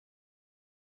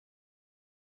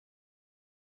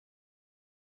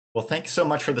Well, thank you so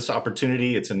much for this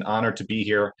opportunity. It's an honor to be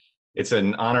here. It's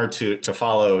an honor to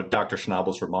follow Dr.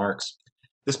 Schnabel's remarks.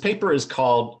 This paper is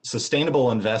called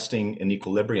Sustainable Investing in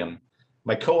Equilibrium.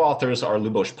 My co-authors are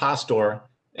Lubos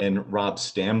and Rob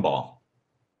Stambaugh.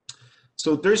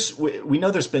 So we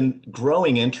know there's been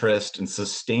growing interest in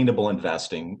sustainable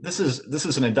investing. This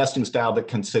is an investing style that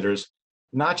considers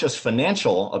not just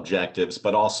financial objectives,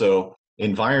 but also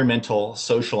environmental,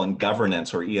 social, and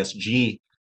governance, or ESG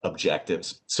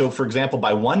objectives. So for example,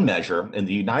 by one measure, in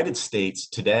the United States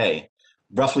today,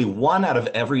 roughly 1 out of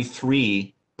every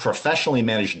 3 professionally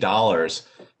managed dollars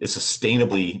is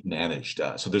sustainably managed.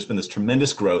 So there's been this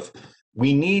tremendous growth.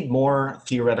 We need more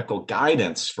theoretical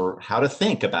guidance for how to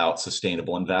think about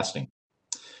sustainable investing.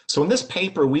 So in this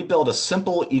paper, we build a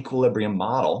simple equilibrium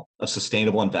model of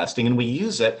sustainable investing, and we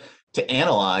use it to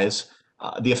analyze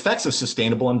the effects of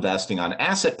sustainable investing on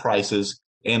asset prices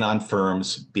and on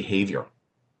firms' behavior.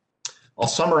 I'll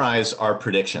summarize our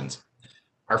predictions.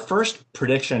 Our first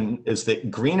prediction is that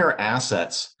greener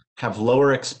assets have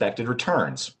lower expected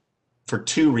returns for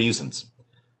 2 reasons.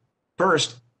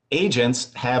 First,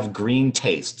 agents have green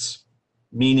tastes,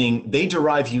 meaning they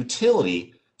derive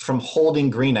utility from holding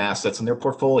green assets in their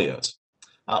portfolios,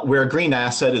 where a green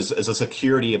asset is a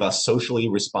security of a socially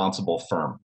responsible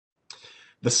firm.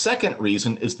 The second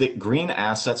reason is that green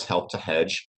assets help to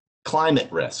hedge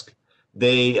climate risk.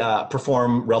 They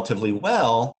perform relatively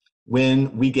well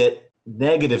when we get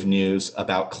negative news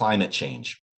about climate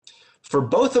change. For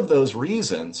both of those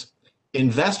reasons,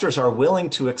 investors are willing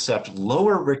to accept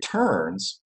lower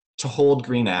returns to hold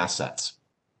green assets.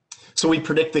 So we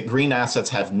predict that green assets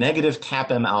have negative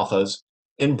CAPM alphas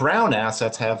and brown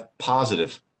assets have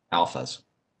positive alphas.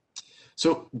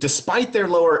 So despite their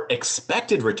lower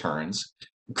expected returns,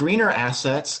 greener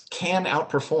assets can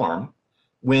outperform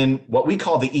when what we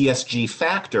call the ESG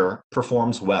factor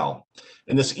performs well.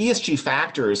 And this ESG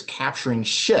factor is capturing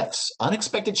shifts,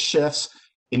 unexpected shifts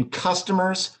in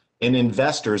customers and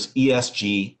investors'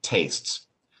 ESG tastes.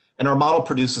 And our model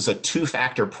produces a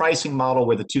 2-factor pricing model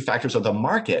where the 2 factors are the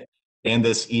market and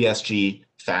this ESG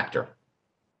factor.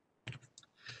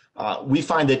 We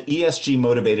find that ESG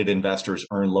motivated investors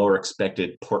earn lower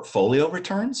expected portfolio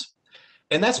returns,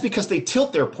 and that's because they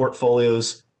tilt their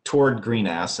portfolios toward green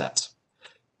assets.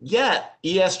 Yet,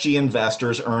 ESG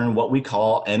investors earn what we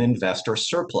call an investor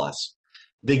surplus.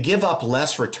 They give up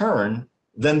less return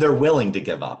than they're willing to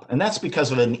give up, and that's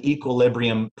because of an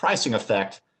equilibrium pricing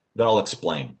effect that I'll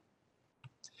explain.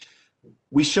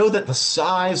 We show that the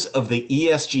size of the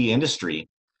ESG industry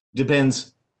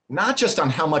depends not just on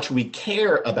how much we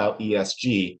care about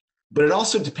ESG, but it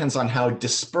also depends on how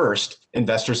dispersed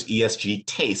investors' ESG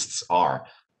tastes are.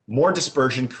 More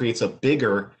dispersion creates a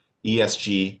bigger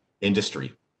ESG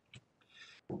industry.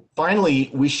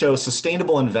 Finally, we show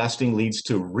sustainable investing leads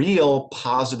to real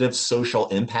positive social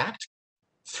impact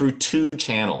through 2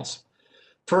 channels.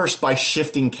 First, by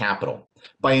shifting capital,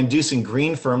 by inducing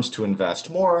green firms to invest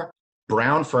more,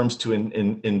 brown firms to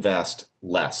invest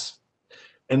less.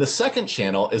 And the second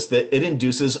channel is that it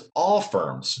induces all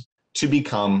firms to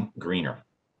become greener.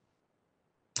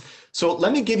 So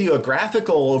let me give you a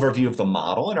graphical overview of the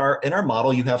model. In our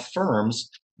model, you have firms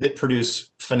that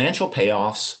produce financial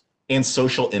payoffs and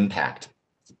social impact.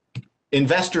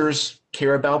 Investors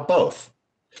care about both.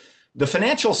 The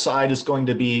financial side is going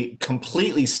to be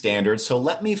completely standard, so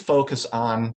let me focus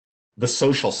on the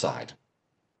social side.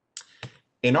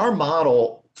 In our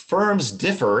model, firms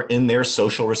differ in their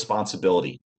social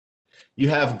responsibility. You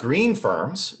have green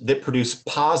firms that produce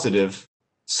positive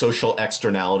social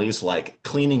externalities like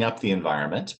cleaning up the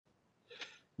environment.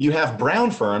 You have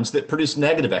brown firms that produce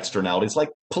negative externalities like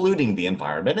polluting the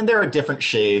environment, and there are different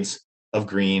shades of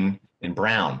green and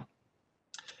brown.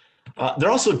 There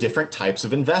are also different types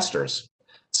of investors.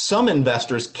 Some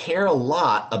investors care a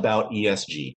lot about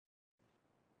ESG.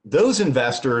 Those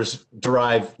investors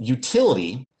derive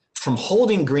utility from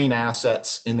holding green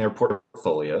assets in their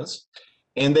portfolios,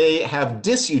 and they have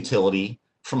disutility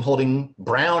from holding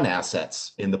brown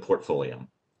assets in the portfolio.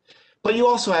 But you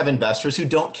also have investors who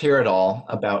don't care at all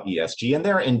about ESG, and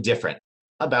they're indifferent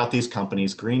about these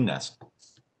companies' greenness.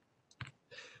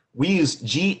 We use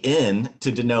GN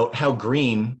to denote how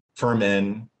green firm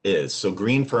N is. So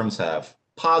green firms have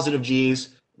positive Gs,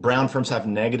 brown firms have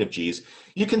negative Gs.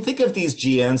 You can think of these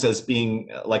GNs as being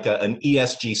like an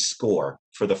ESG score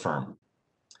for the firm.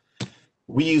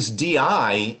 We use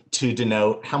DI to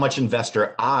denote how much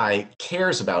investor I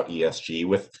cares about ESG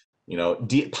with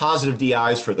positive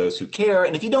DIs for those who care.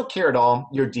 And if you don't care at all,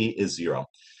 your D is 0.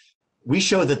 We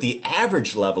show that the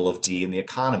average level of D in the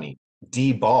economy,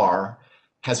 D bar,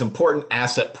 has important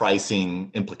asset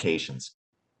pricing implications.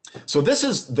 So this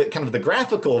is the kind of the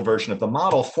graphical version of the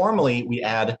model. Formally, we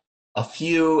add a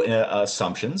few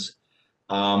assumptions.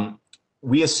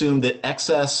 We assume that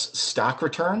excess stock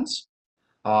returns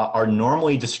are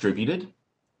normally distributed.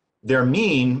 Their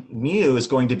mean, mu, is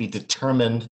going to be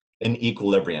determined in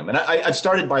equilibrium. And I've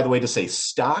started, by the way, to say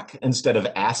stock instead of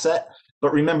asset.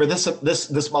 But remember,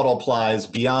 this model applies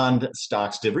beyond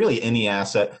stocks to really any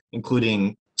asset,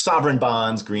 including sovereign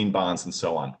bonds, green bonds, and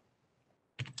so on.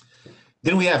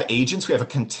 Then we have agents. We have a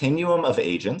continuum of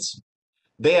agents.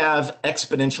 They have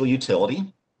exponential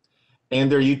utility,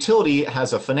 and their utility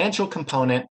has a financial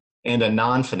component and a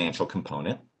non-financial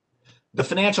component. The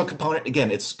financial component, again,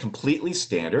 it's completely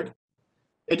standard.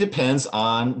 It depends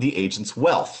on the agent's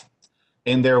wealth.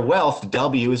 And their wealth,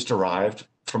 W, is derived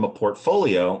from a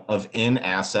portfolio of N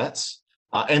assets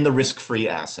and the risk-free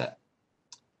asset.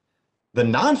 The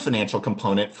non-financial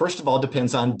component, first of all,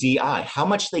 depends on DI, how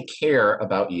much they care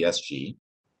about ESG.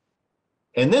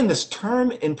 And then this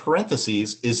term in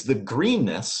parentheses is the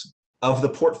greenness of the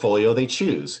portfolio they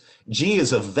choose. G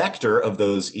is a vector of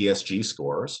those ESG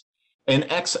scores, and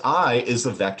XI is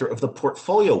the vector of the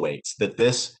portfolio weights that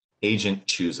this agent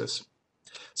chooses.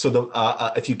 So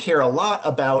if you care a lot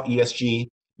about ESG,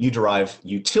 you derive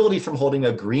utility from holding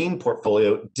a green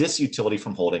portfolio, disutility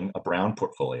from holding a brown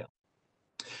portfolio.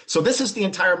 So this is the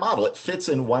entire model. It fits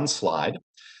in one slide.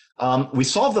 We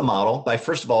solve the model by,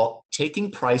 first of all,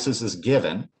 taking prices as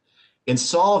given and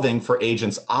solving for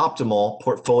agents' optimal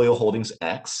portfolio holdings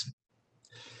X.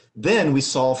 Then we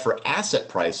solve for asset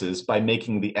prices by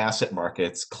making the asset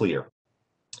markets clear.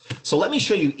 So let me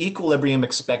show you equilibrium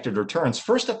expected returns,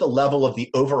 first at the level of the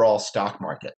overall stock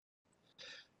market.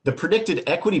 The predicted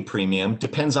equity premium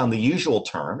depends on the usual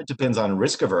term. It depends on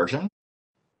risk aversion,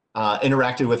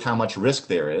 interacted with how much risk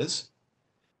there is.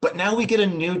 But now we get a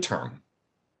new term.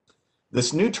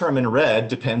 This new term in red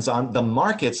depends on the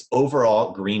market's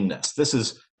overall greenness. This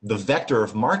is the vector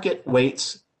of market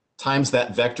weights times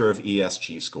that vector of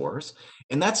ESG scores.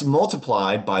 And that's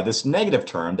multiplied by this negative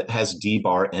term that has D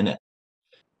bar in it.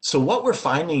 So what we're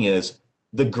finding is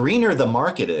the greener the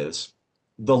market is,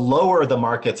 the lower the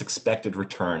market's expected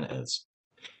return is.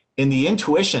 And the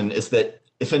intuition is that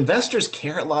if investors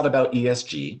care a lot about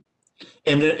ESG,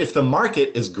 and if the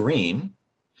market is green,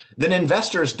 then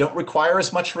investors don't require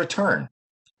as much return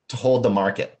to hold the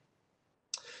market.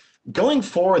 Going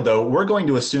forward, though, we're going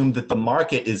to assume that the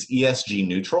market is ESG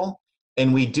neutral,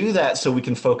 and we do that so we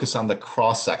can focus on the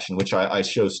cross-section, which I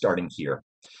show starting here.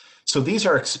 So these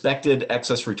are expected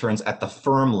excess returns at the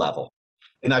firm level,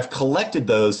 and I've collected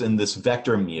those in this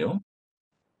vector mu.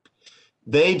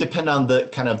 They depend on the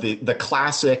kind of the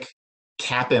classic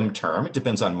CAPM term. It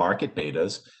depends on market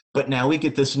betas, but now we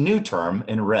get this new term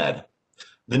in red.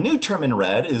 The new term in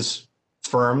red is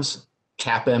firms'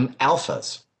 CAPM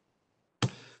alphas.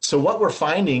 So what we're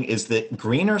finding is that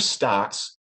greener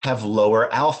stocks have lower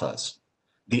alphas.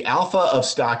 The alpha of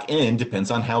stock N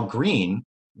depends on how green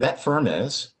that firm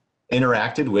is,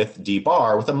 interacted with D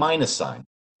bar with a minus sign.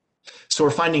 So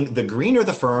we're finding the greener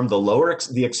the firm, the lower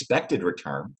the expected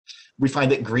return. We find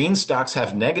that green stocks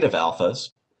have negative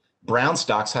alphas, brown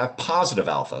stocks have positive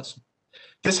alphas.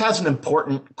 This has an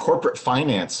important corporate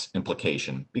finance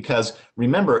implication because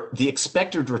remember, the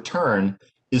expected return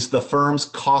is the firm's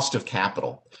cost of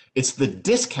capital. It's the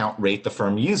discount rate the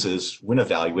firm uses when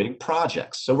evaluating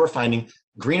projects. So we're finding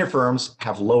greener firms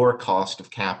have lower cost of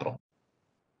capital.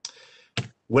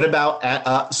 What about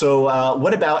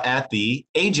at the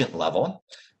agent level?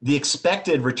 The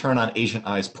expected return on agent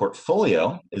I's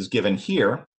portfolio is given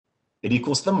here. It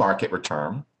equals the market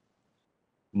return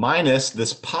minus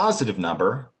this positive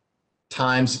number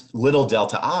times little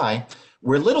delta I,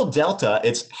 where little delta,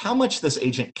 it's how much this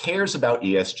agent cares about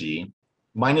ESG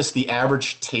minus the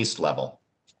average taste level.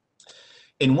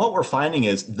 And what we're finding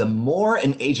is the more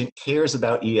an agent cares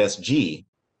about ESG,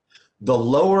 the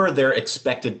lower their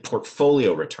expected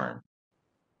portfolio return.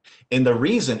 And the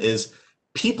reason is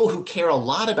people who care a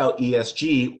lot about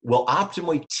ESG will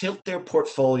optimally tilt their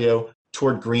portfolio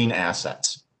toward green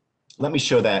assets. Let me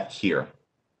show that here.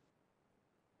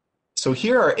 So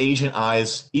here are agent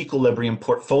I's equilibrium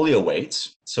portfolio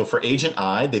weights. So for agent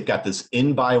I, they've got this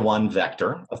N by 1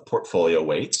 vector of portfolio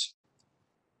weights.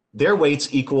 Their weights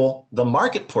equal the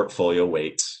market portfolio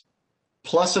weights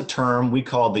plus a term we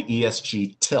call the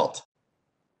ESG tilt.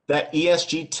 That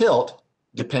ESG tilt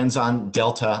depends on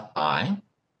delta I.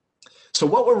 So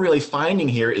what we're really finding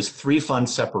here is three-fund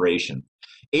separation.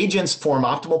 Agents form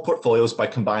optimal portfolios by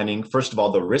combining, first of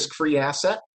all, the risk-free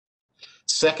asset,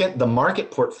 second, the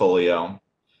market portfolio,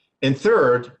 and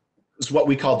third is what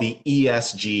we call the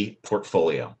ESG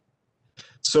portfolio.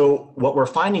 So what we're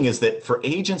finding is that for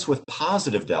agents with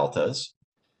positive deltas,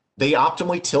 they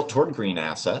optimally tilt toward green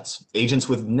assets. Agents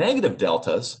with negative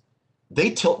deltas, they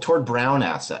tilt toward brown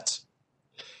assets.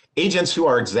 Agents who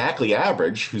are exactly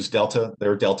average,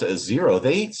 their delta is zero,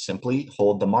 they simply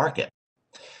hold the market.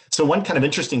 So one kind of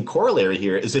interesting corollary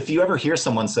here is if you ever hear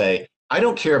someone say, I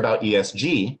don't care about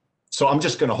ESG, so I'm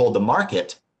just going to hold the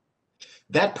market,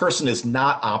 that person is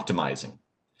not optimizing.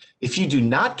 If you do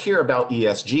not care about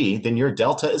ESG, then your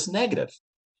delta is negative.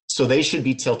 So they should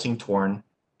be tilting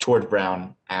toward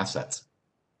brown assets.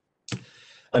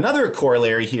 Another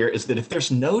corollary here is that if there's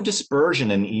no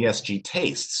dispersion in ESG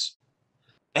tastes,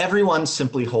 everyone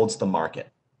simply holds the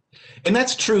market. And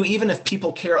that's true even if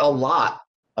people care a lot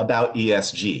about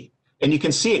ESG. And you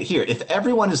can see it here. If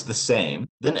everyone is the same,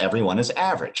 then everyone is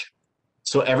average.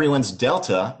 So everyone's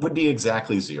delta would be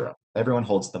exactly zero. Everyone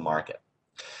holds the market.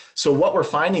 So what we're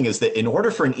finding is that in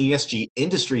order for an ESG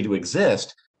industry to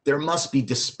exist, there must be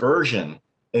dispersion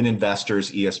in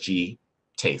investors' ESG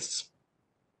tastes.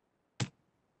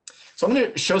 So I'm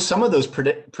going to show some of those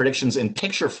predictions in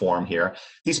picture form here.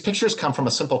 These pictures come from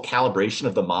a simple calibration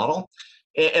of the model.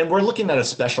 And we're looking at a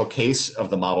special case of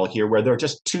the model here where there are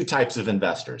just two types of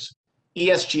investors,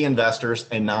 ESG investors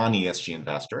and non-ESG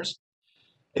investors.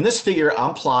 In this figure,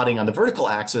 I'm plotting on the vertical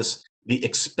axis the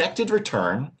expected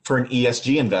return for an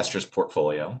ESG investor's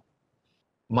portfolio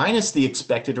minus the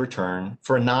expected return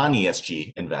for a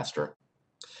non-ESG investor.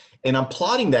 And I'm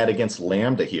plotting that against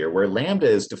lambda here, where lambda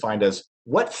is defined as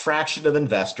what fraction of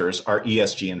investors are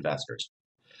ESG investors.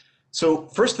 So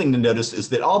first thing to notice is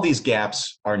that all these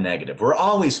gaps are negative. We're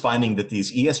always finding that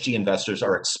these ESG investors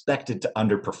are expected to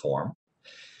underperform.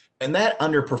 And that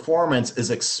underperformance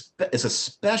is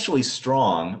especially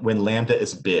strong when lambda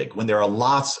is big, when there are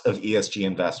lots of ESG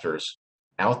investors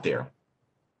out there.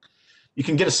 You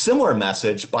can get a similar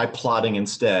message by plotting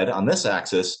instead on this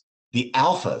axis the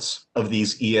alphas of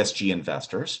these ESG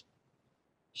investors.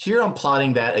 Here I'm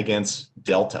plotting that against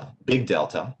delta, big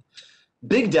delta.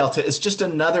 Big delta is just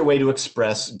another way to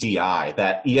express DI,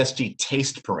 that ESG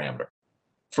taste parameter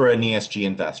for an ESG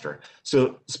investor.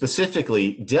 So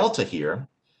specifically, delta here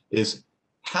is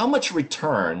how much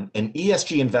return an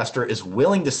ESG investor is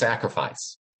willing to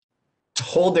sacrifice to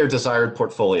hold their desired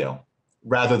portfolio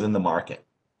rather than the market.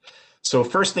 So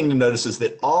first thing to notice is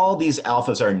that all these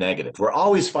alphas are negative. We're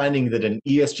always finding that an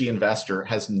ESG investor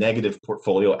has negative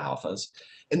portfolio alphas,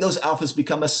 and those alphas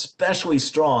become especially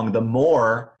strong the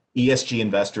more ESG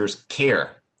investors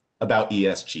care about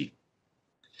ESG.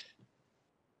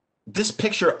 This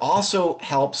picture also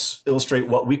helps illustrate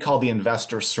what we call the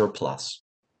investor surplus.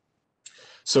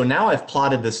 So now I've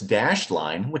plotted this dashed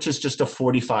line, which is just a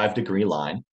 45-degree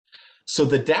line. So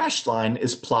the dashed line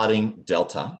is plotting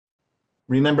delta.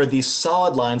 Remember, these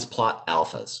solid lines plot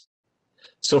alphas.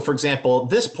 So for example,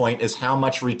 this point is how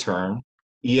much return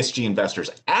ESG investors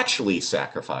actually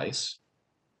sacrifice.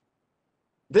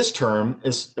 This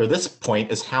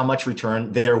point is how much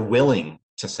return they're willing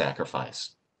to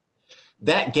sacrifice.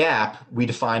 That gap we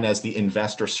define as the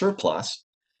investor surplus,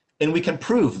 and we can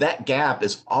prove that gap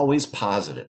is always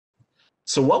positive.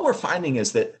 So what we're finding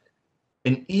is that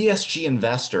an ESG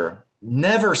investor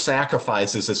never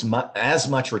sacrifices as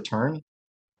much return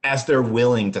as they're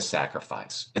willing to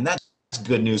sacrifice. And that's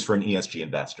good news for an ESG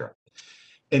investor.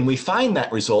 And we find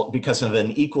that result because of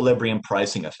an equilibrium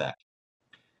pricing effect.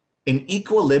 In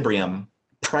equilibrium,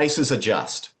 prices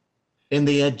adjust. And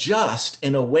they adjust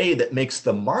in a way that makes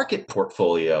the market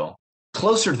portfolio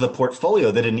closer to the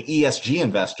portfolio that an ESG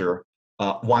investor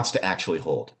wants to actually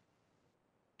hold.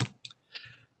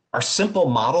 Our simple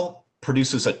model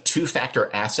produces a two-factor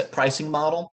asset pricing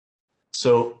model.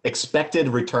 So expected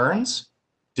returns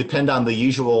depend on the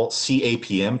usual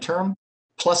CAPM term,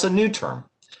 plus a new term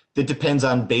that depends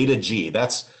on beta G.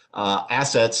 That's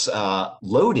assets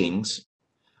loadings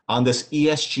on this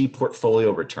ESG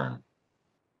portfolio return.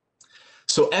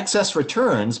 So excess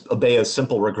returns obey a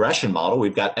simple regression model.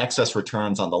 We've got excess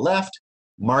returns on the left,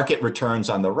 market returns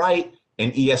on the right,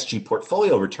 and ESG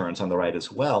portfolio returns on the right as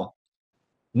well.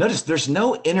 Notice there's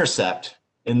no intercept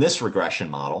in this regression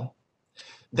model.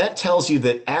 That tells you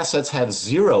that assets have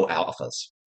zero alphas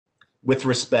with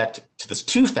respect to this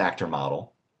two-factor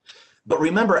model. But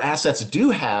remember, assets do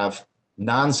have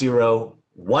non-zero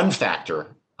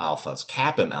one-factor alphas,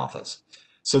 CAPM alphas.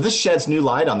 So this sheds new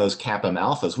light on those CAPM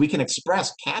alphas. We can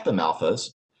express CAPM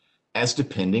alphas as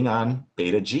depending on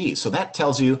beta G. So that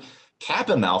tells you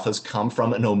CAPM alphas come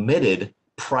from an omitted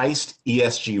priced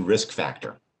ESG risk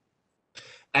factor.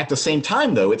 At the same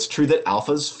time, though, it's true that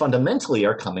alphas fundamentally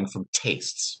are coming from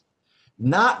tastes,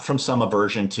 not from some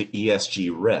aversion to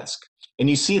ESG risk. And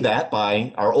you see that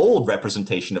by our old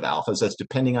representation of alphas as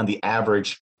depending on the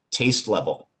average taste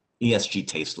level, ESG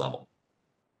taste level.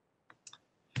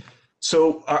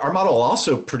 So our model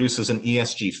also produces an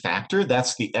ESG factor.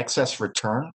 That's the excess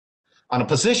return on a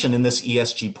position in this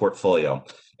ESG portfolio.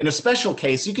 In a special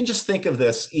case, you can just think of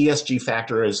this ESG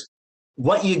factor as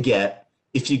what you get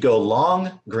if you go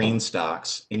long green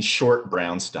stocks and short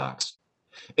brown stocks.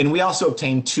 And we also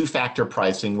obtain two-factor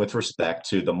pricing with respect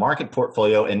to the market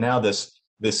portfolio and now this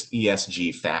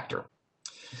ESG factor.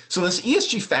 So this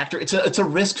ESG factor, it's a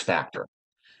risk factor.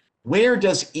 Where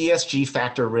does ESG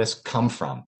factor risk come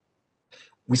from?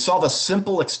 We saw the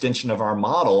simple extension of our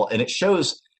model, and it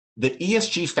shows that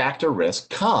ESG factor risk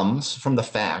comes from the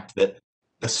fact that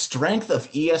the strength of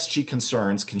ESG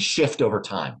concerns can shift over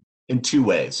time in two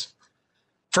ways.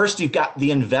 First, you've got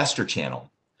the investor channel.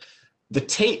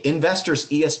 The investors'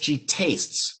 ESG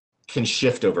tastes can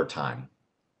shift over time.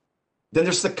 Then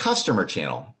there's the customer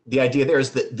channel. The idea there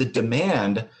is that the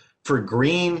demand for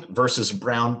green versus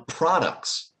brown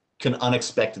products can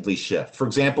unexpectedly shift, for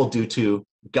example, due to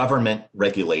government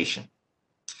regulation.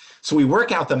 So we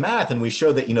work out the math and we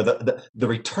show that the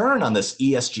return on this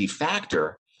ESG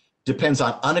factor depends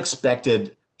on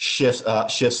unexpected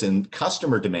shifts in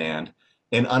customer demand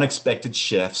and unexpected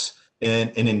shifts in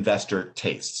investor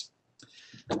tastes.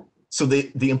 So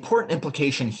the important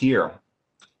implication here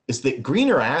is that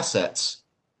greener assets,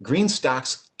 green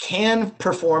stocks, can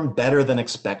perform better than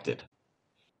expected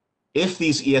if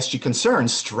these ESG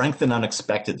concerns strengthen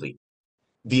unexpectedly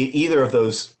via either of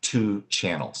those two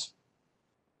channels.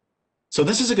 So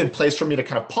this is a good place for me to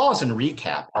kind of pause and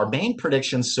recap. Our main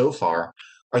predictions so far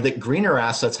are that greener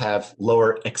assets have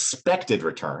lower expected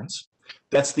returns.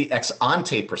 That's the ex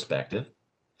ante perspective.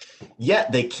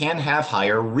 Yet they can have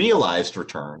higher realized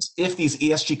returns if these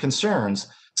ESG concerns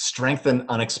strengthen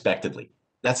unexpectedly.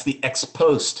 That's the ex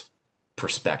post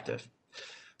perspective.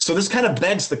 So this kind of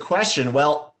begs the question,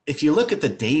 well, if you look at the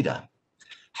data,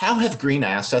 how have green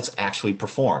assets actually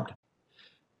performed?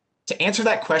 To answer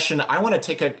that question, I want to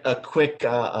take do a quick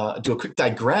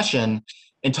digression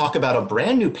and talk about a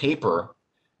brand new paper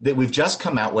that we've just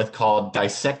come out with called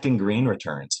Dissecting Green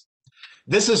Returns.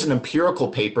 This is an empirical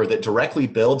paper that directly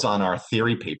builds on our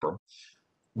theory paper.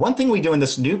 One thing we do in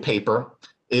this new paper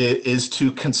is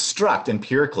to construct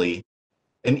empirically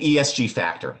an ESG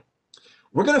factor.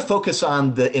 We're going to focus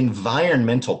on the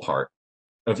environmental part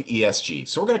of ESG.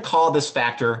 So we're going to call this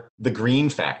factor the green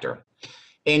factor.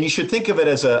 And you should think of it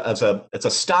as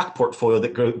a stock portfolio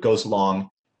that goes long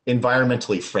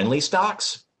environmentally friendly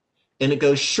stocks, and it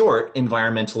goes short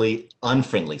environmentally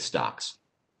unfriendly stocks.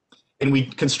 And we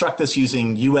construct this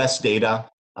using US data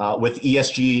with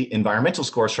ESG environmental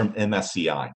scores from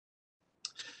MSCI.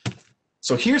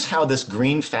 So here's how this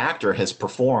green factor has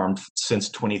performed since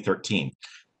 2013.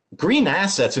 Green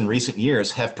assets in recent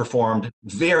years have performed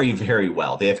very, very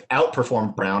well. They have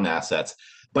outperformed brown assets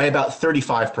by about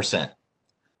 35%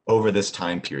 over this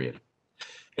time period.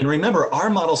 And remember, our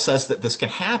model says that this can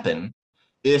happen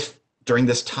if during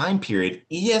this time period,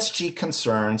 ESG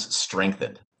concerns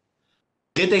strengthened.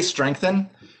 Did they strengthen?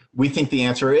 We think the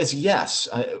answer is yes.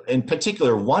 In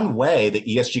particular, one way that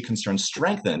ESG concerns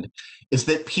strengthened is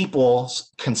that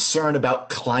people's concern about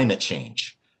climate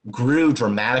change grew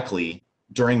dramatically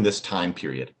during this time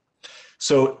period.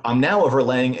 So I'm now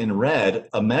overlaying in red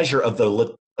a measure of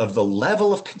the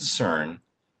level of concern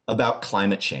about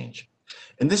climate change.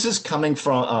 And this is coming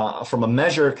from a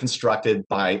measure constructed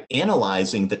by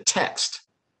analyzing the text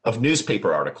of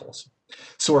newspaper articles.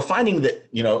 So we're finding that,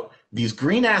 these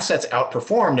green assets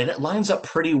outperformed, and it lines up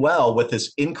pretty well with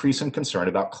this increase in concern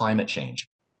about climate change.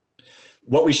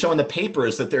 What we show in the paper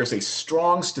is that there's a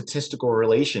strong statistical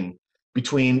relation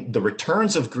between the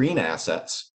returns of green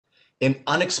assets and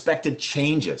unexpected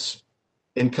changes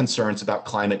in concerns about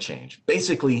climate change.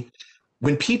 Basically,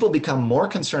 when people become more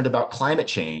concerned about climate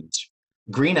change,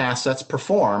 green assets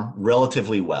perform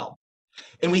relatively well.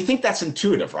 And we think that's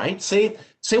intuitive, right? Say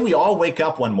we all wake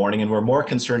up one morning and we're more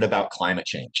concerned about climate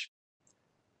change.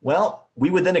 Well,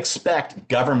 we would then expect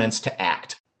governments to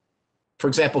act. For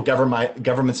example,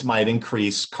 governments might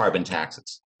increase carbon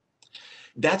taxes.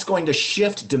 That's going to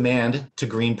shift demand to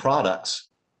green products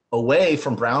away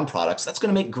from brown products. That's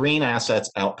going to make green assets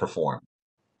outperform.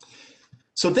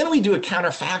 So then we do a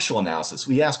counterfactual analysis.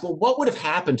 We ask, well, what would have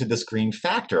happened to this green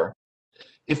factor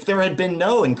if there had been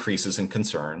no increases in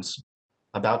concerns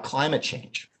about climate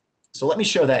change? So let me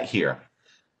show that here.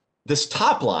 This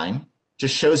top line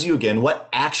just shows you again what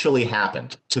actually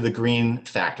happened to the green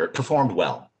factor. It performed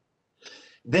well.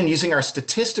 Then using our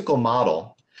statistical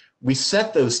model, we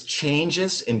set those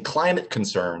changes in climate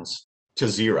concerns to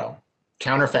zero,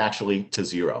 counterfactually to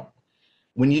zero.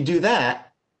 When you do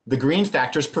that, the green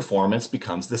factor's performance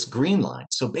becomes this green line.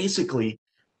 So basically,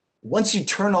 once you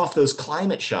turn off those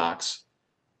climate shocks,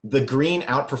 the green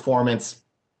outperformance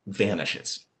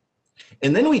vanishes.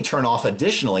 And then we turn off,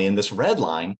 additionally, in this red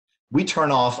line, we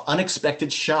turn off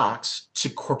unexpected shocks to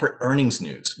corporate earnings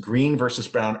news, green versus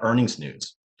brown earnings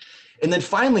news. And then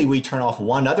finally, we turn off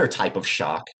one other type of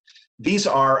shock. These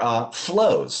are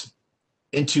flows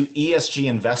into ESG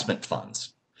investment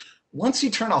funds. Once you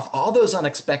turn off all those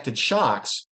unexpected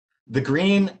shocks, the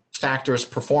green factor's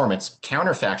performance,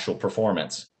 counterfactual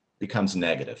performance, becomes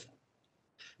negative.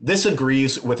 This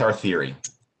agrees with our theory.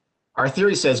 Our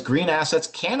theory says green assets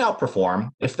can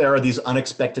outperform if there are these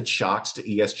unexpected shocks to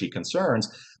ESG concerns,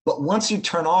 but once you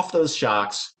turn off those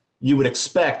shocks, you would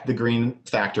expect the green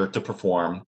factor to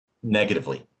perform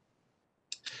negatively.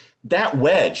 That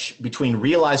wedge between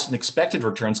realized and expected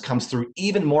returns comes through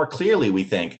even more clearly, we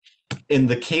think, in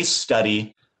the case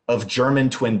study of German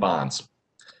twin bonds.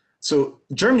 So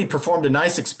Germany performed a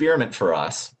nice experiment for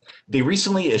us. They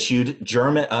recently issued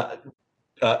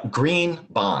green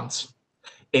bonds,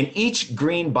 and each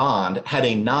green bond had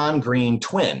a non-green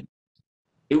twin.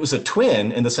 It was a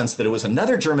twin in the sense that it was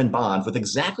another German bond with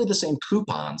exactly the same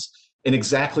coupons and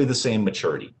exactly the same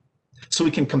maturity. So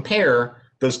we can compare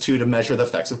those two to measure the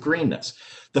effects of greenness.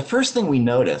 The first thing we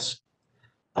notice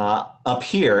up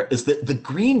here is that the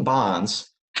green bonds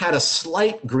had a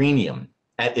slight greenium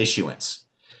at issuance.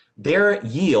 Their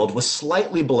yield was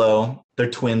slightly below their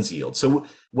twins' yield. So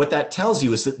what that tells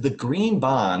you is that the green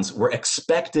bonds were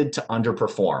expected to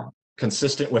underperform,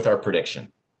 consistent with our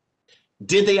prediction.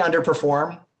 Did they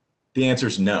underperform? The answer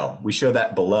is no. We show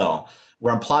that below,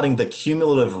 where I'm plotting the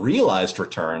cumulative realized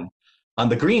return on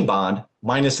the green bond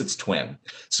minus its twin.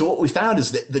 So what we found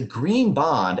is that the green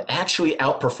bond actually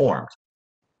outperformed.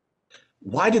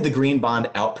 Why did the green bond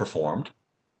outperform?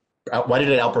 Why did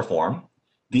it outperform?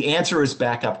 The answer is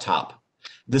back up top.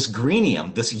 This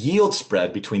greenium, this yield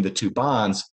spread between the two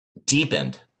bonds,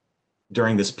 deepened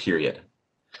during this period.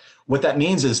 What that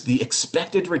means is the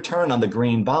expected return on the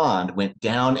green bond went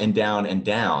down and down and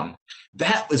down.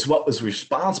 That was what was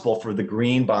responsible for the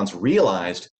green bond's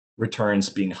realized returns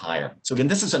being higher. So again,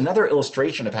 this is another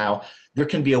illustration of how there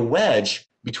can be a wedge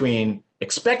between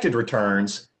expected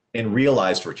returns and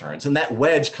realized returns. And that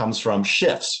wedge comes from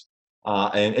shifts.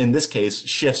 And in this case,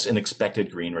 shifts in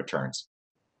expected green returns.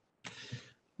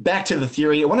 Back to the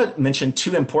theory, I want to mention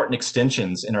two important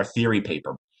extensions in our theory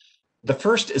paper. The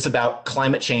first is about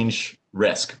climate change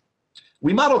risk.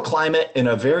 We model climate in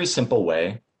a very simple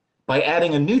way by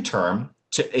adding a new term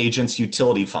to agents'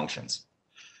 utility functions.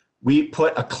 We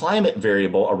put a climate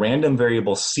variable, a random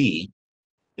variable C,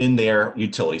 in their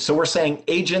utility. So we're saying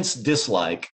agents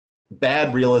dislike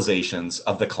bad realizations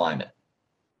of the climate.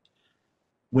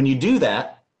 When you do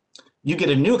that, you get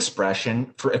a new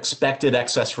expression for expected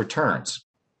excess returns.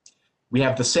 We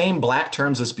have the same black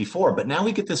terms as before, but now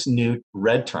we get this new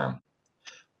red term.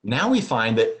 Now we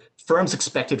find that firms'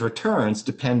 expected returns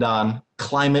depend on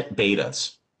climate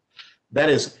betas. That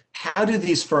is, how do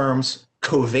these firms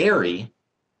covary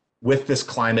with this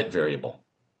climate variable?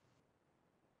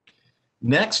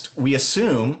 Next, we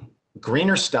assume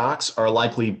greener stocks are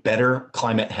likely better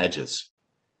climate hedges.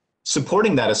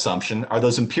 Supporting that assumption are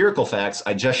those empirical facts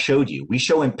I just showed you. We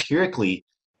show empirically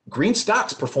green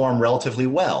stocks perform relatively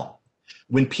well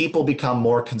when people become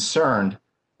more concerned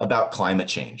about climate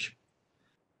change.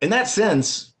 In that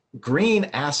sense, green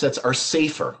assets are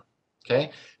safer,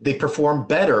 okay? They perform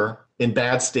better in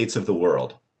bad states of the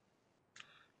world.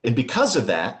 And because of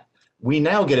that, we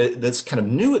now get this kind of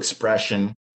new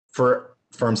expression for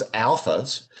firms'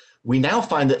 alphas. We now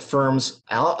find that firms'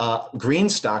 green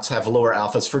stocks have lower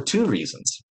alphas for two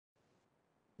reasons.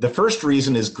 The first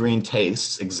reason is green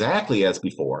tastes exactly as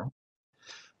before,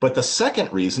 but the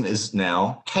second reason is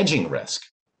now hedging risk.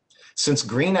 Since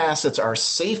green assets are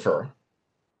safer,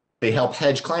 they help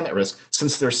hedge climate risk.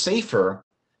 Since they're safer,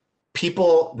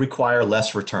 people require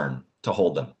less return to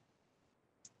hold them.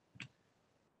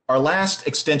 Our last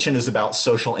extension is about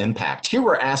social impact. Here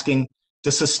we're asking,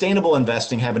 does sustainable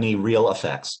investing have any real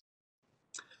effects?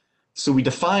 So we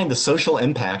define the social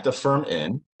impact of firm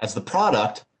N as the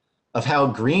product of how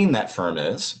green that firm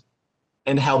is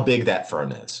and how big that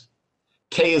firm is.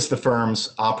 K is the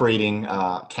firm's operating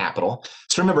capital.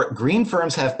 So remember, green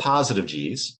firms have positive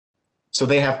Gs, so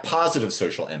they have positive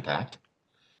social impact.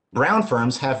 Brown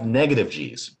firms have negative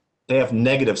Gs. They have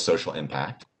negative social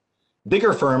impact.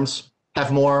 Bigger firms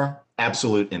have more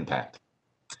absolute impact.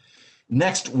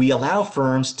 Next, we allow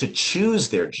firms to choose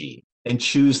their G and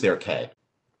choose their K.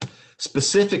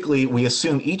 Specifically, we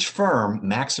assume each firm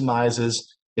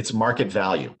maximizes its market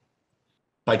value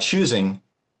by choosing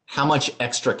how much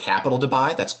extra capital to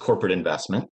buy, that's corporate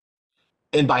investment,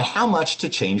 and by how much to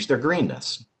change their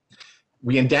greenness.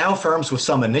 We endow firms with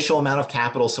some initial amount of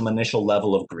capital, some initial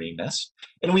level of greenness,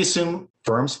 and we assume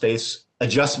firms face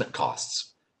adjustment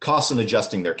costs, costs in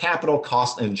adjusting their capital,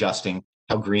 costs in adjusting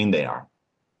how green they are.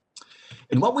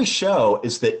 And what we show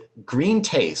is that green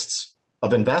tastes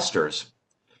of investors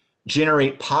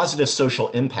generate positive social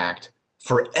impact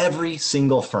for every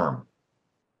single firm.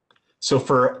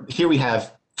 So here we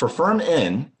have, for firm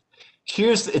N,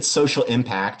 here's its social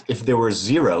impact if there were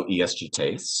 0 ESG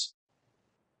tastes.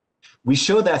 We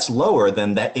show that's lower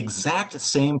than that exact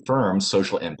same firm's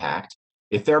social impact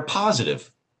if there are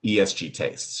positive ESG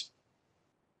tastes.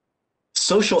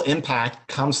 Social impact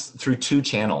comes through 2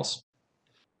 channels.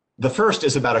 The first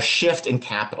is about a shift in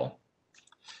capital.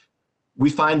 We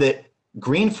find that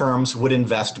green firms would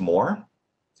invest more,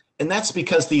 and that's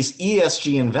because these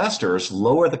ESG investors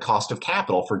lower the cost of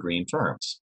capital for green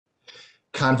firms.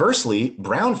 Conversely,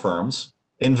 brown firms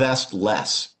invest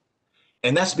less,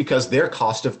 and that's because their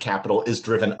cost of capital is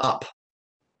driven up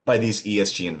by these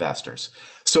ESG investors.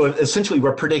 So essentially,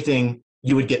 we're predicting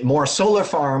you would get more solar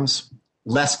farms,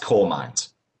 less coal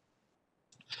mines.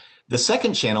 The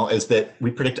second channel is that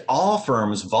we predict all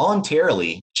firms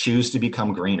voluntarily choose to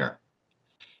become greener.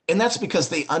 And that's because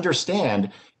they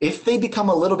understand if they become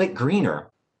a little bit greener,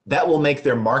 that will make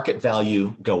their market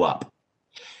value go up.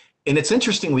 And it's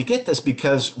interesting we get this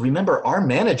because remember, our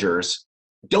managers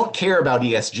don't care about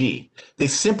ESG. They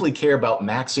simply care about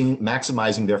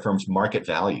maximizing their firm's market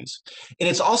values. And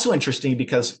it's also interesting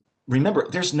because remember,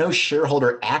 there's no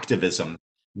shareholder activism,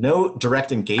 no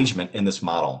direct engagement in this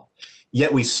model.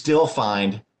 Yet we still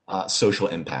find social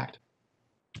impact.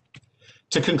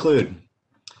 To conclude,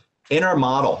 in our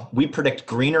model, we predict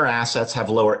greener assets have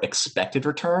lower expected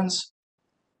returns,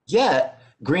 yet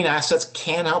green assets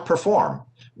can outperform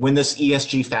when this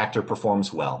ESG factor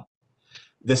performs well.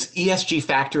 This ESG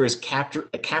factor is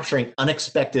capturing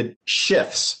unexpected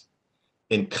shifts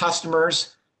in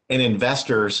customers and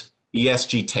investors'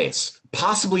 ESG tastes,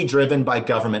 possibly driven by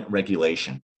government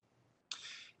regulation.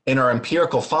 In our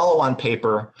empirical follow-on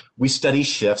paper, we study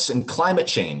shifts in climate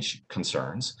change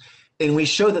concerns, and we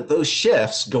show that those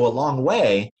shifts go a long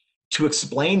way to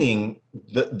explaining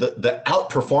the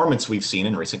outperformance we've seen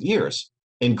in recent years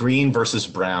in green versus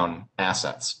brown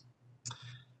assets.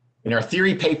 In our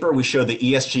theory paper, we show the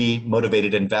ESG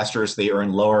motivated investors, they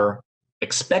earn lower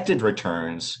expected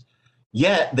returns,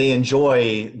 yet they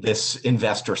enjoy this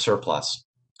investor surplus.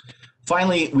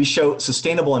 Finally, we show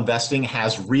sustainable investing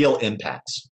has real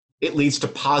impacts. It leads to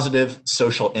positive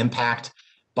social impact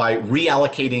by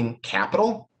reallocating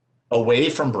capital away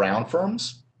from brown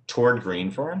firms toward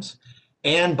green firms,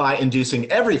 and by inducing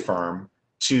every firm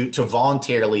to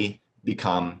voluntarily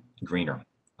become greener.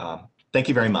 Thank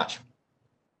you very much.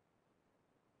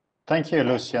 Thank you,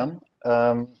 Lucian.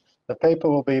 The paper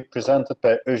will be presented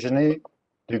by Eugenie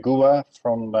Dugoua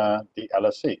from the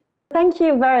LSE. Thank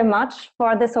you very much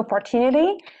for this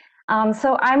opportunity.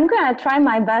 So I'm going to try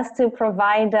my best to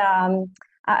provide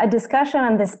a discussion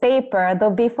on this paper,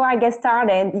 though before I get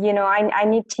started, I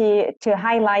need to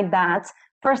highlight that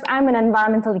first, I'm an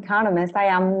environmental economist. I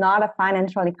am not a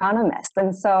financial economist.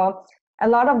 And so a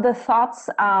lot of the thoughts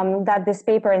that this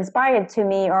paper inspired to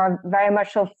me are very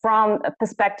much so from a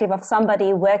perspective of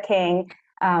somebody working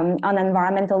on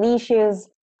environmental issues.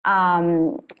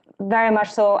 Very much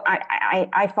so,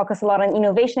 I focus a lot on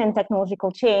innovation and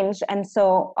technological change. And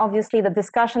so obviously the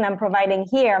discussion I'm providing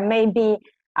here may be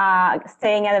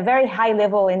staying at a very high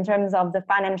level in terms of the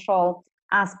financial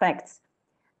aspects.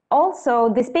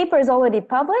 Also, this paper is already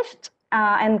published,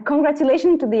 and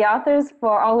congratulations to the authors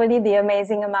for already the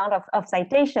amazing amount of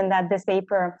citation that this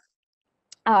paper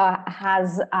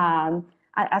has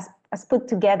put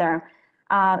together.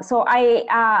 So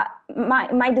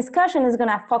my discussion is going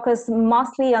to focus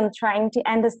mostly on trying to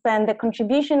understand the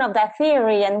contribution of that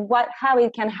theory and how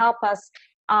it can help us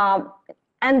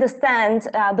understand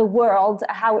the world,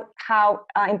 how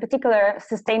in particular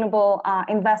sustainable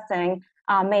investing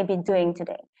may be doing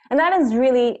today. And that is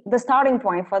really the starting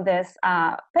point for this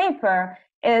paper,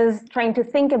 is trying to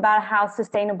think about how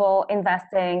sustainable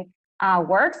investing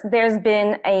works. There's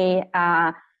been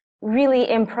a really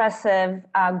impressive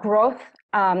growth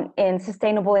in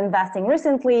sustainable investing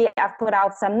recently. I've put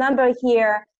out some number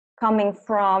here coming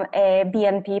from a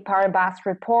BNP Paribas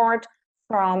report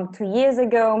from 2 years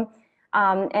ago.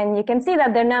 And you can see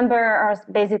that the number are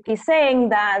basically saying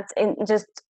that in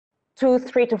just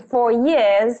 3 to 4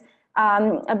 years,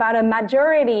 about a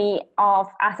majority of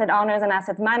asset owners and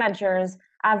asset managers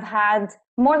have had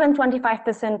more than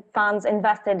 25% funds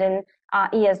invested in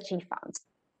ESG funds.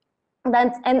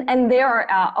 And they are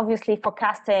obviously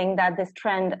forecasting that this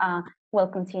trend will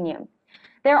continue.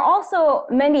 There are also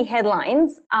many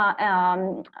headlines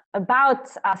about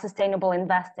sustainable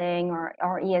investing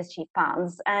or ESG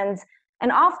funds, and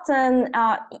often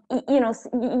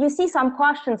you see some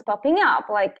questions popping up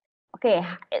like, okay,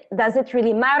 does it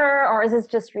really matter, or is this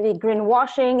just really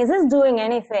greenwashing? Is this doing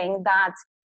anything that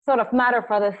sort of matter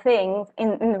for the thing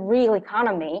in the real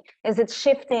economy? Is it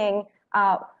shifting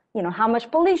how much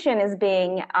pollution is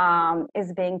being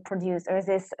produced, or is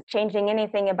this changing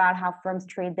anything about how firms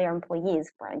treat their employees,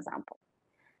 for example?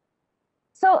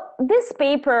 So this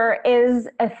paper is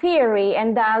a theory,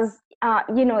 and does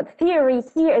theory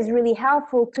here is really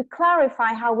helpful to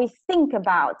clarify how we think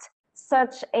about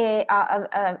such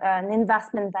an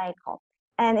investment vehicle.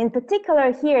 And in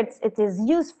particular here, it is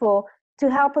useful to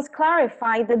help us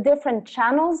clarify the different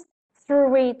channels through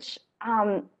which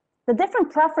the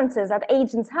different preferences that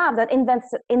agents have, that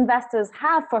investors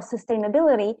have for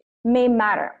sustainability may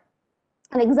matter.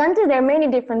 And exactly, there are many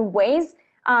different ways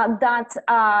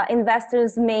that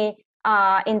investors may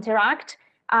interact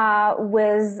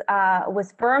with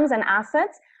firms and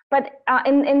assets. But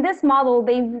in this model,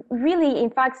 they really, in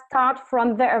fact, start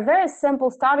from a very simple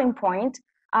starting point,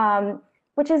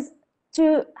 which is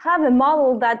to have a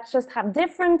model that just have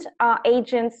different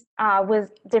agents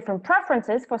with different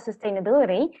preferences for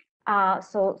sustainability,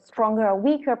 so stronger or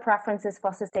weaker preferences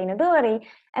for sustainability,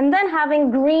 and then having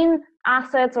green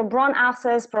assets or brown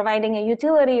assets providing a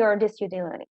utility or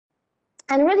disutility.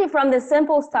 And really, from this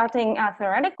simple starting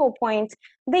theoretical point,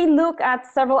 they look at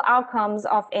several outcomes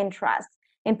of interest.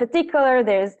 In particular,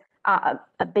 there's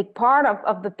a big part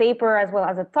of the paper, as well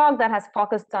as a talk, that has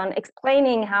focused on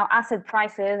explaining how asset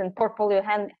prices and portfolio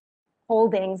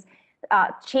holdings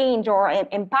change or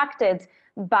impacted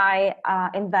by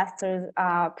investors'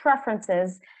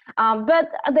 preferences.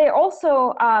 But they're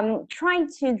also trying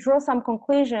to draw some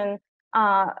conclusion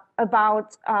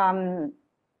about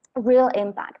real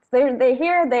impact.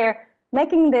 They're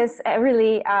making this a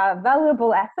really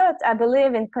valuable effort, I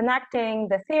believe, in connecting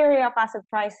the theory of asset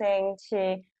pricing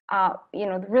to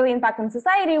the real impact on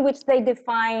society, which they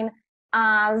define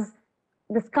as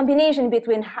this combination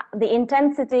between the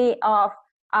intensity of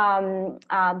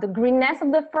the greenness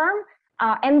of the firm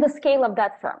and the scale of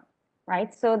that firm,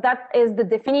 right? So that is the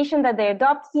definition that they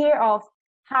adopt here of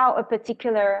how a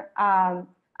particular,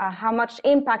 how much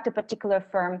impact a particular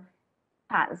firm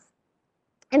has.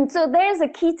 And so there's a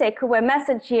key takeaway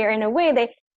message here. In a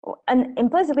way, and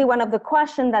implicitly, one of the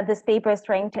questions that this paper is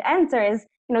trying to answer is,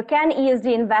 can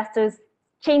ESG investors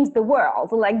change the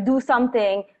world, like do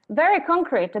something very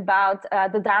concrete about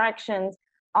the directions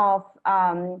of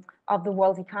the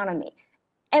world's economy?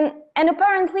 And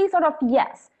apparently, sort of,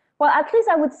 yes. Well, at least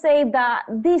I would say that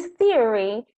this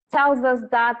theory tells us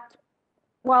that,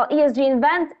 well,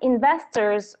 ESG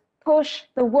investors push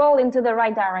the world into the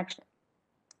right direction.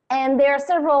 And there are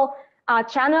several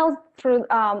channels through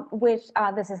which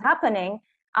this is happening.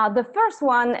 The first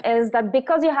one is that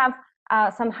because you have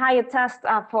some higher tests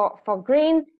for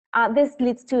green, this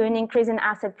leads to an increase in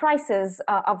asset prices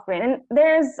of green. And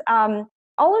there's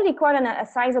already quite a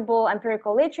sizable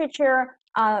empirical literature,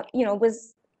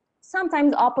 with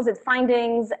sometimes opposite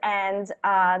findings. And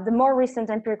the more recent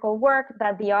empirical work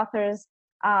that the authors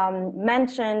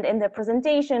mentioned in the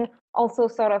presentation also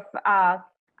sort of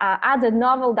add a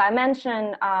novel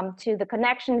dimension to the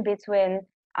connection between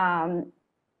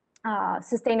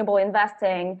sustainable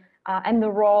investing and the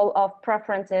role of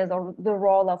preferences, or the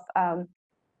role of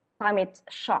climate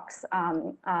shocks,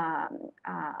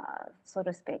 so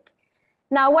to speak.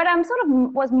 Now, what I'm sort of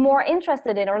was more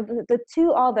interested in are the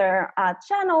two other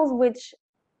channels, which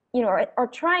are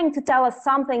trying to tell us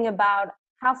something about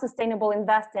how sustainable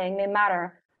investing may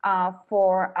matter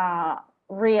for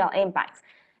real impacts.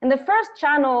 And the first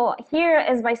channel here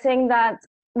is by saying that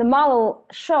the model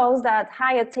shows that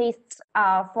higher tastes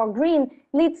for green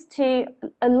leads to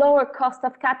a lower cost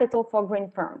of capital for green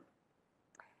firms.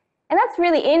 And that's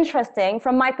really interesting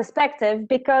from my perspective,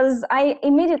 because I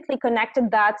immediately connected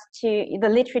that to the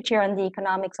literature on the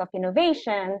economics of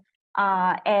innovation,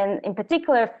 and in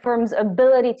particular, firms'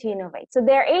 ability to innovate. So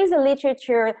there is a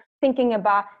literature thinking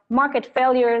about market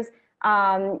failures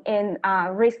in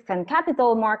risk and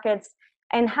capital markets,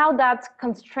 and how that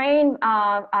constrain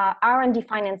R&D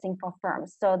financing for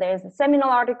firms. So there's a seminal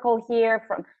article here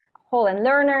from Hall and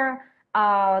Lerner,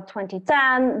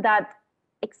 2010, that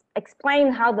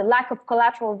explain how the lack of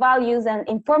collateral values and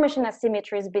information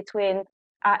asymmetries between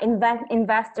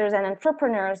investors and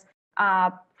entrepreneurs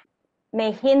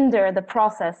may hinder the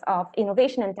process of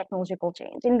innovation and technological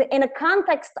change. In a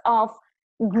context of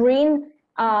green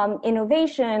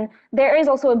innovation, there is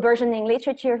also a burgeoning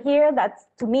literature here that,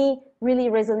 to me, really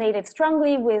resonated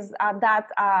strongly with that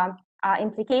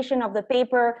implication of the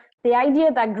paper. The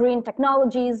idea that green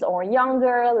technologies are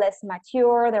younger, less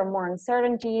mature, there are more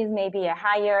uncertainties, maybe a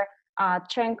higher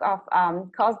chunk of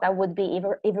cost that would be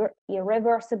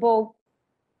irreversible.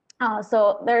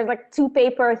 So there's like two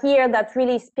papers here that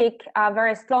really speak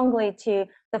very strongly to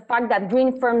the fact that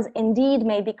green firms indeed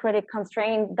may be credit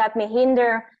constrained, that may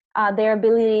hinder their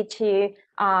ability to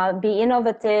be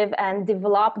innovative and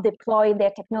develop, deploy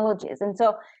their technologies. And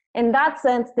so in that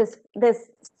sense, this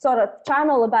sort of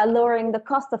channel about lowering the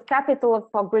cost of capital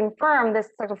for green firm, this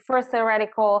sort of first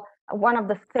theoretical, one of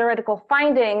the theoretical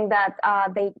findings that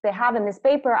they have in this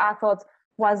paper, I thought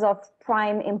was of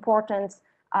prime importance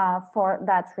for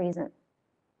that reason.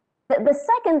 The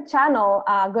second channel,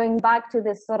 going back to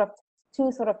this sort of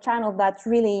two sort of channels that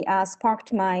really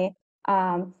sparked my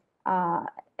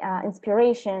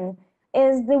inspiration,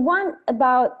 is the one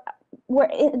about where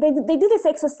they do this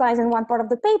exercise in one part of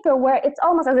the paper where it's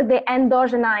almost as if they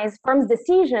endogenize firms'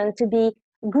 decision to be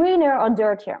greener or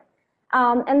dirtier.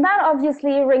 And that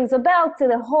obviously rings a bell to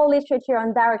the whole literature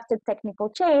on directed technical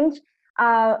change.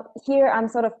 Here I'm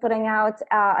sort of putting out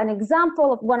an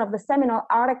example of one of the seminal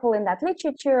articles in that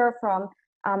literature from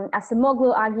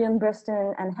Acemoglu, Agion,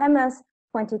 Burston, and Hemes,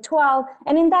 2012.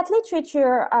 And in that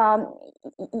literature,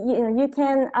 you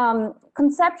can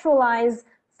conceptualize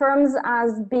firms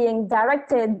as being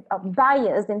directed,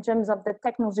 biased in terms of the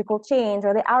technological change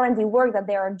or the R&D work that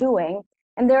they are doing.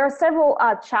 And there are several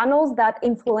channels that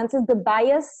influences the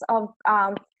bias of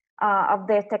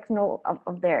their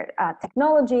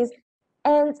technologies.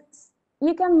 And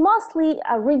you can mostly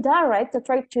redirect to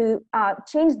try to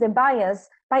change the bias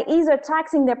by either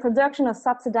taxing the production or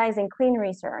subsidizing clean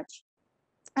research.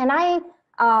 And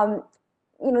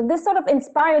this sort of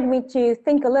inspired me to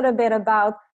think a little bit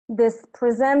about this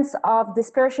presence of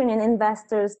dispersion in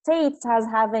investor states as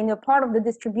having a part of the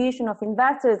distribution of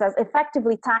investors as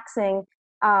effectively taxing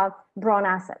brown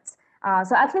assets.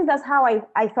 So at least that's how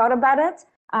I thought about it.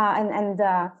 And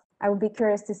I would be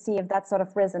curious to see if that sort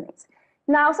of resonates.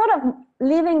 Now, sort of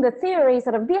leaving the theory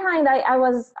sort of behind, I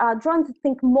was drawn to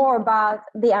think more about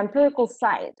the empirical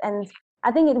side. And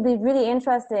I think it would be really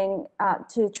interesting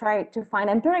to try to find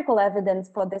empirical evidence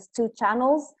for these two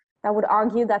channels that would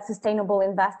argue that sustainable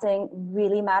investing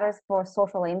really matters for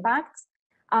social impacts.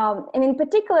 And in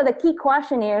particular, the key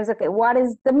question here is, okay, what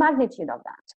is the magnitude of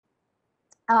that?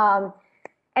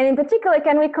 And in particular,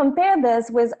 can we compare this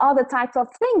with other types of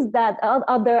things that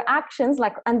other actions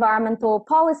like environmental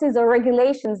policies or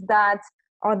regulations that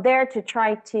are there to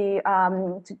try to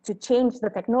change the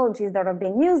technologies that are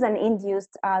being used and induce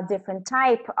different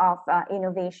type of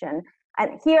innovation?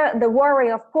 And here, the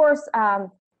worry, of course,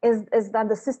 is that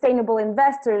the sustainable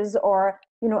investors are,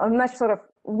 a much sort of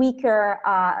weaker,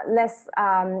 less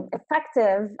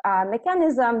effective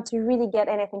mechanism to really get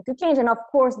anything to change. And of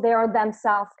course, they are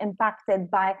themselves impacted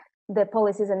by the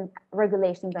policies and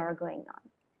regulations that are going on.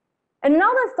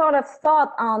 Another sort of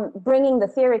thought on bringing the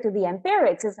theory to the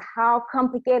empirics is how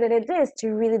complicated it is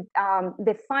to really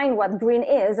define what green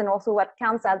is and also what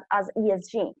counts as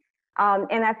ESG.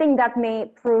 And I think that may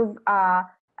prove a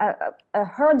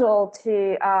hurdle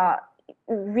to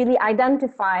really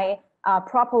identify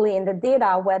properly in the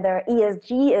data whether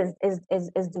ESG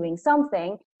is doing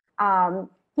something.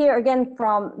 Here again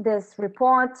from this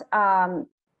report on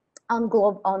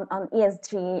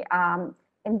ESG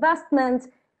investment,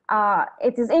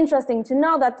 it is interesting to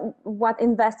know that what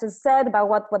investors said about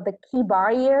what the key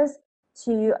barriers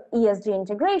to ESG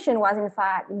integration was in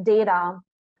fact data,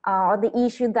 or the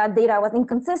issue that data was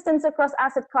inconsistent across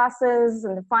asset classes,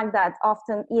 and the fact that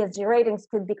often ESG ratings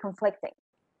could be conflicting,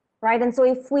 right? And so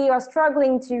if we are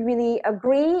struggling to really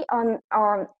agree on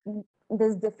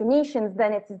these definitions,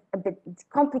 then it's a bit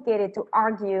complicated to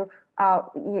argue,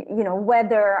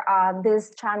 whether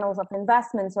these channels of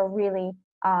investments are really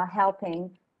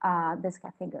helping these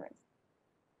categories.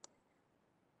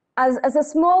 As a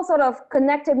small sort of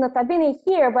connected nota bene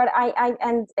here, but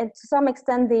and to some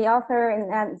extent the author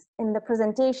in the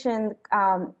presentation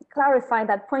clarified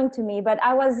that point to me, but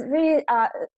I was really,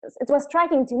 it was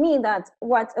striking to me that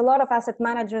what a lot of asset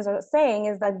managers are saying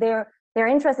is that they're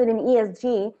interested in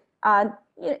ESG.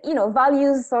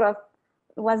 Values sort of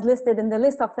was listed in the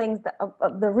list of things,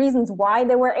 of the reasons why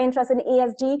they were interested in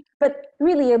ESG, but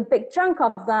really a big chunk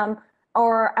of them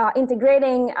are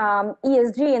integrating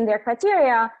ESG in their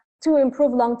criteria to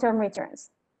improve long-term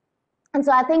returns. And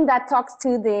so I think that talks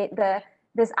to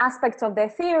this aspect of their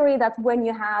theory that when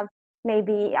you have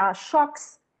maybe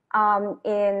shocks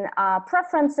in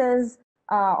preferences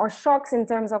or shocks in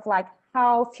terms of like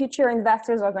how future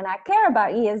investors are going to care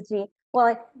about ESG,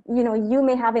 well, you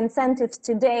may have incentives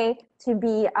today to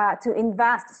be to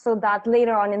invest so that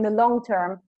later on in the long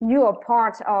term you are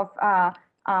part of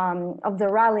the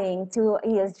rallying to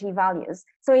ESG values.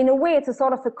 So in a way, it's a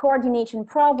sort of a coordination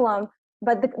problem,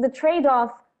 but the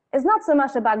trade-off is not so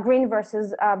much about green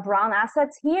versus brown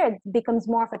assets here. It becomes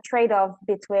more of a trade-off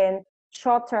between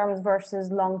short-term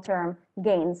versus long-term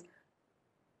gains,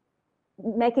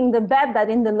 making the bet that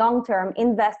in the long term,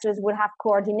 investors would have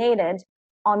coordinated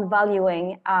on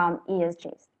valuing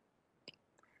ESGs.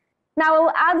 Now,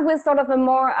 I'll add with sort of a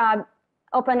more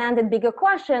open-ended, bigger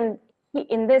question.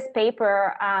 In this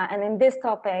paper and in this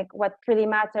topic, what really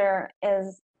matter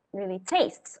is really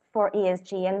tastes for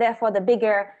ESG, and therefore the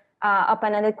bigger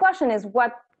open-ended question is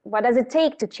what does it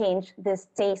take to change this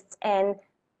taste, and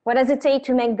what does it take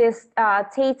to make this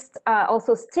taste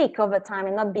also stick over time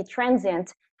and not be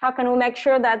transient? How can we make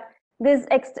sure that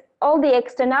all the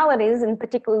externalities, in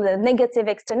particular the negative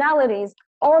externalities,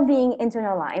 are being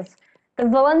internalized? The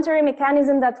voluntary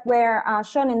mechanism that were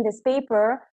shown in this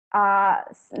paper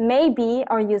maybe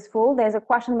are useful. There's a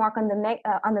question mark on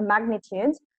the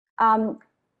magnitude.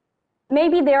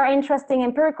 Maybe there are interesting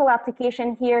empirical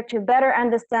application here to better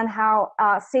understand how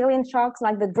salient shocks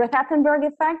like the Greta-Thunberg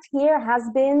effect here has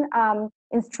been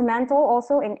instrumental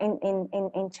also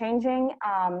in changing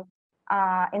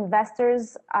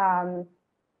investors'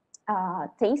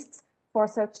 tastes for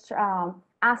such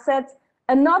assets.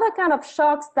 Another kind of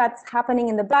shocks that's happening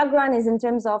in the background is in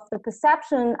terms of the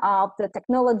perception of the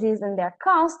technologies and their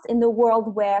cost in the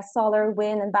world where solar,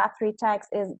 wind, and battery tech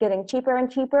is getting cheaper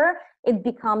and cheaper. It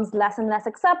becomes less and less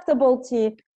acceptable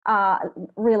to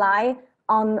rely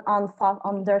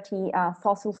on dirty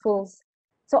fossil fuels.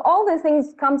 So all these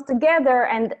things comes together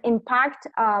and impact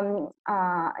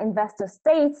investor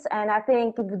states, and I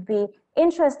think it would be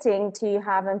interesting to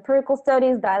have empirical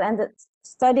studies that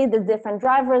study the different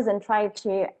drivers and try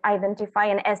to identify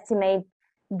and estimate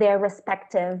their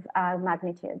respective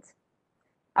magnitudes.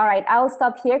 All right, I'll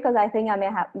stop here because I think I may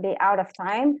be out of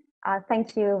time.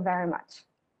 Thank you very much.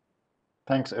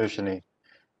 Thanks, Eugenie.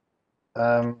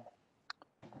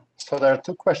 So there are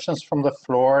two questions from the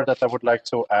floor that I would like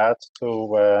to add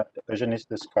to Eugenie's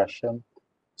discussion.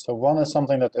 So one is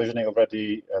something that Eugenie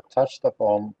already touched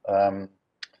upon,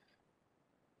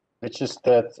 which is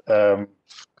that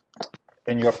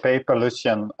in your paper,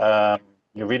 Lucian,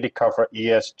 you really cover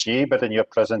ESG, but in your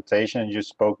presentation, you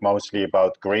spoke mostly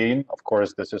about green. Of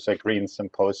course, this is a green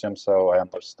symposium, so I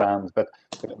understand. But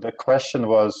the question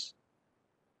was,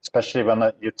 especially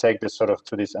when you take this sort of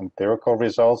to these empirical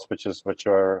results, which is what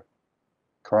you're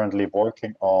currently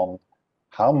working on,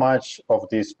 how much of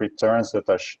these returns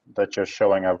that you're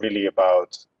showing are really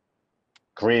about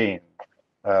green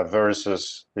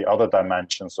versus the other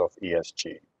dimensions of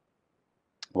ESG?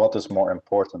 What is more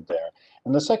important there?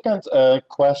 And the second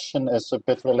question is a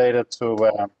bit related to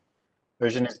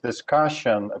Eugenie's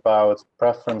discussion about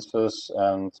preferences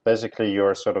and basically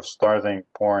your sort of starting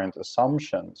point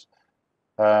assumptions.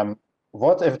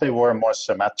 What if they were more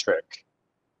symmetric?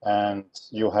 And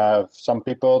you have some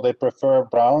people, they prefer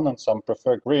brown and some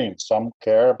prefer green. Some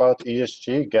care about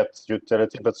ESG, get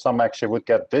utility, but some actually would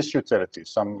get this utility.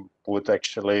 Some would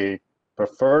actually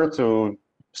prefer to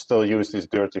still use these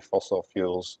dirty fossil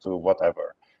fuels to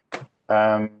whatever.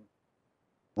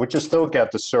 Would you still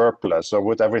get the surplus, or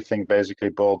would everything basically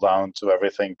boil down to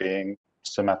everything being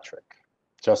symmetric?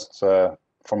 Just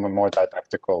from a more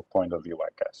didactical point of view, I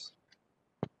guess.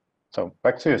 So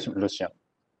back to you, Lucian.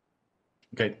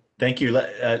 Okay, thank you.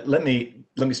 Let me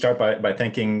start by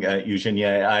thanking Eugenie.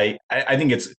 I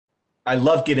think I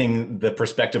love getting the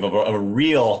perspective of a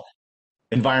real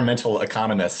environmental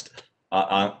economist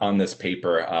on this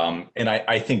paper, and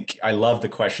I think I love the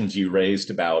questions you raised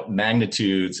about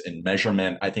magnitudes and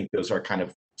measurement. I think those are kind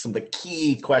of some of the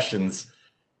key questions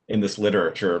in this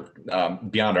literature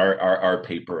beyond our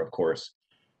paper, of course.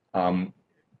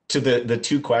 To the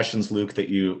two questions, Luke, that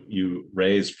you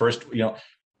raised. First,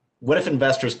 what if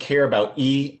investors care about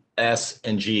E, S,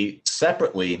 and G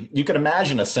separately? You could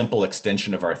imagine a simple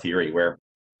extension of our theory where,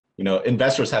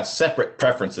 investors have separate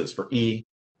preferences for E,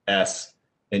 S,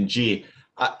 and G.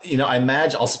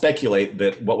 I'll speculate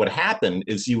that what would happen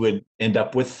is you would end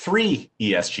up with 3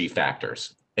 ESG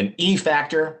factors: an E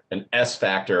factor, an S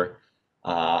factor,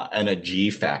 and a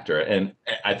G factor. And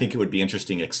I think it would be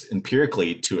interesting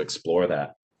empirically to explore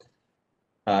that.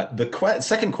 The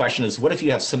second question is, what if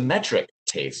you have symmetric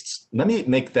tastes? Let me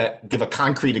give a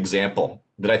concrete example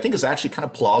that I think is actually kind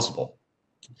of plausible,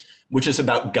 which is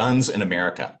about guns in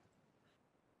America.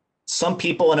 Some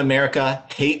people in America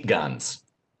hate guns.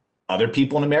 Other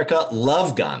people in America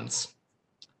love guns.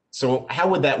 So how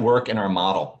would that work in our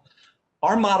model?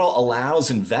 Our model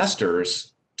allows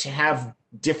investors to have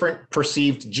different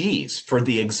perceived Gs for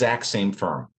the exact same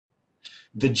firm.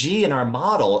 The G in our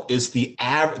model is the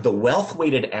wealth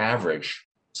weighted average.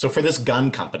 So for this gun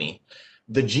company,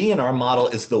 the G in our model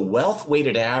is the wealth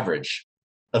weighted average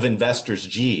of investors'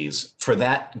 Gs for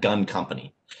that gun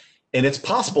company. And it's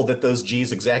possible that those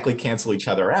Gs exactly cancel each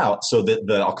other out, so that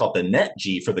I'll call it the net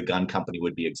G for the gun company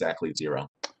would be exactly 0.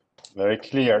 Very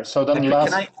clear. So then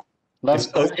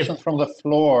last question from the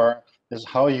floor is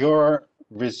how your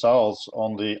results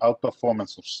on the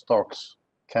outperformance of stocks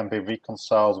can be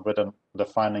reconciled with the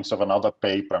findings of another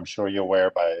paper, I'm sure you're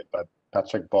aware, by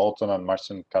Patrick Bolton and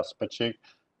Marcin Kasperczyk,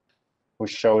 who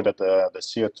showed that the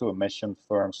CO2 emission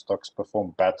firm stocks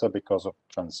perform better because of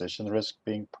transition risk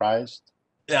being priced?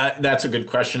 That's a good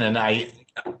question, and I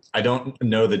don't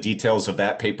know the details of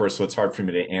that paper, so it's hard for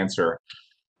me to answer.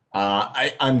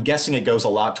 I'm guessing it goes a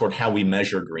lot toward how we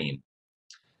measure green.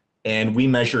 And we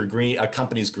measure a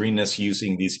company's greenness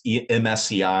using these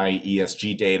MSCI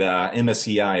ESG data.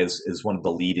 MSCI is one of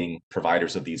the leading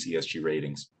providers of these ESG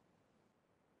ratings.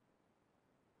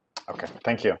 Okay,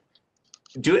 thank you.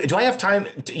 Do I have time?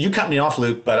 You cut me off,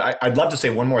 Luke, but I'd love to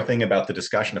say one more thing about the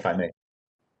discussion, if I may.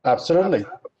 Absolutely.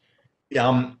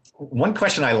 One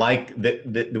question I like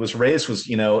that was raised was,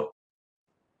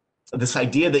 this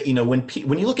idea that,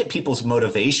 when you look at people's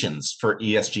motivations for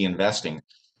ESG investing,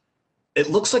 it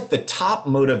looks like the top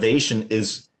motivation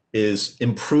is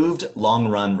improved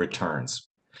long-run returns.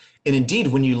 And indeed,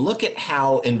 when you look at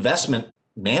how investment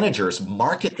managers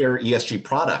market their ESG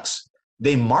products,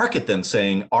 they market them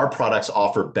saying our products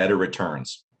offer better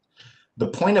returns. The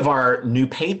point of our new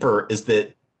paper is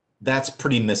that that's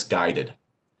pretty misguided.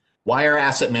 Why are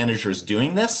asset managers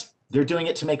doing this? They're doing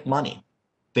it to make money.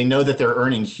 They know that they're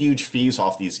earning huge fees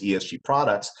off these ESG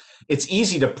products. It's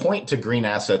easy to point to green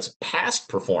assets' past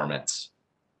performance,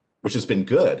 which has been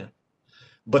good.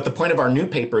 But the point of our new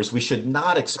paper is we should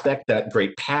not expect that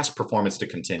great past performance to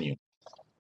continue.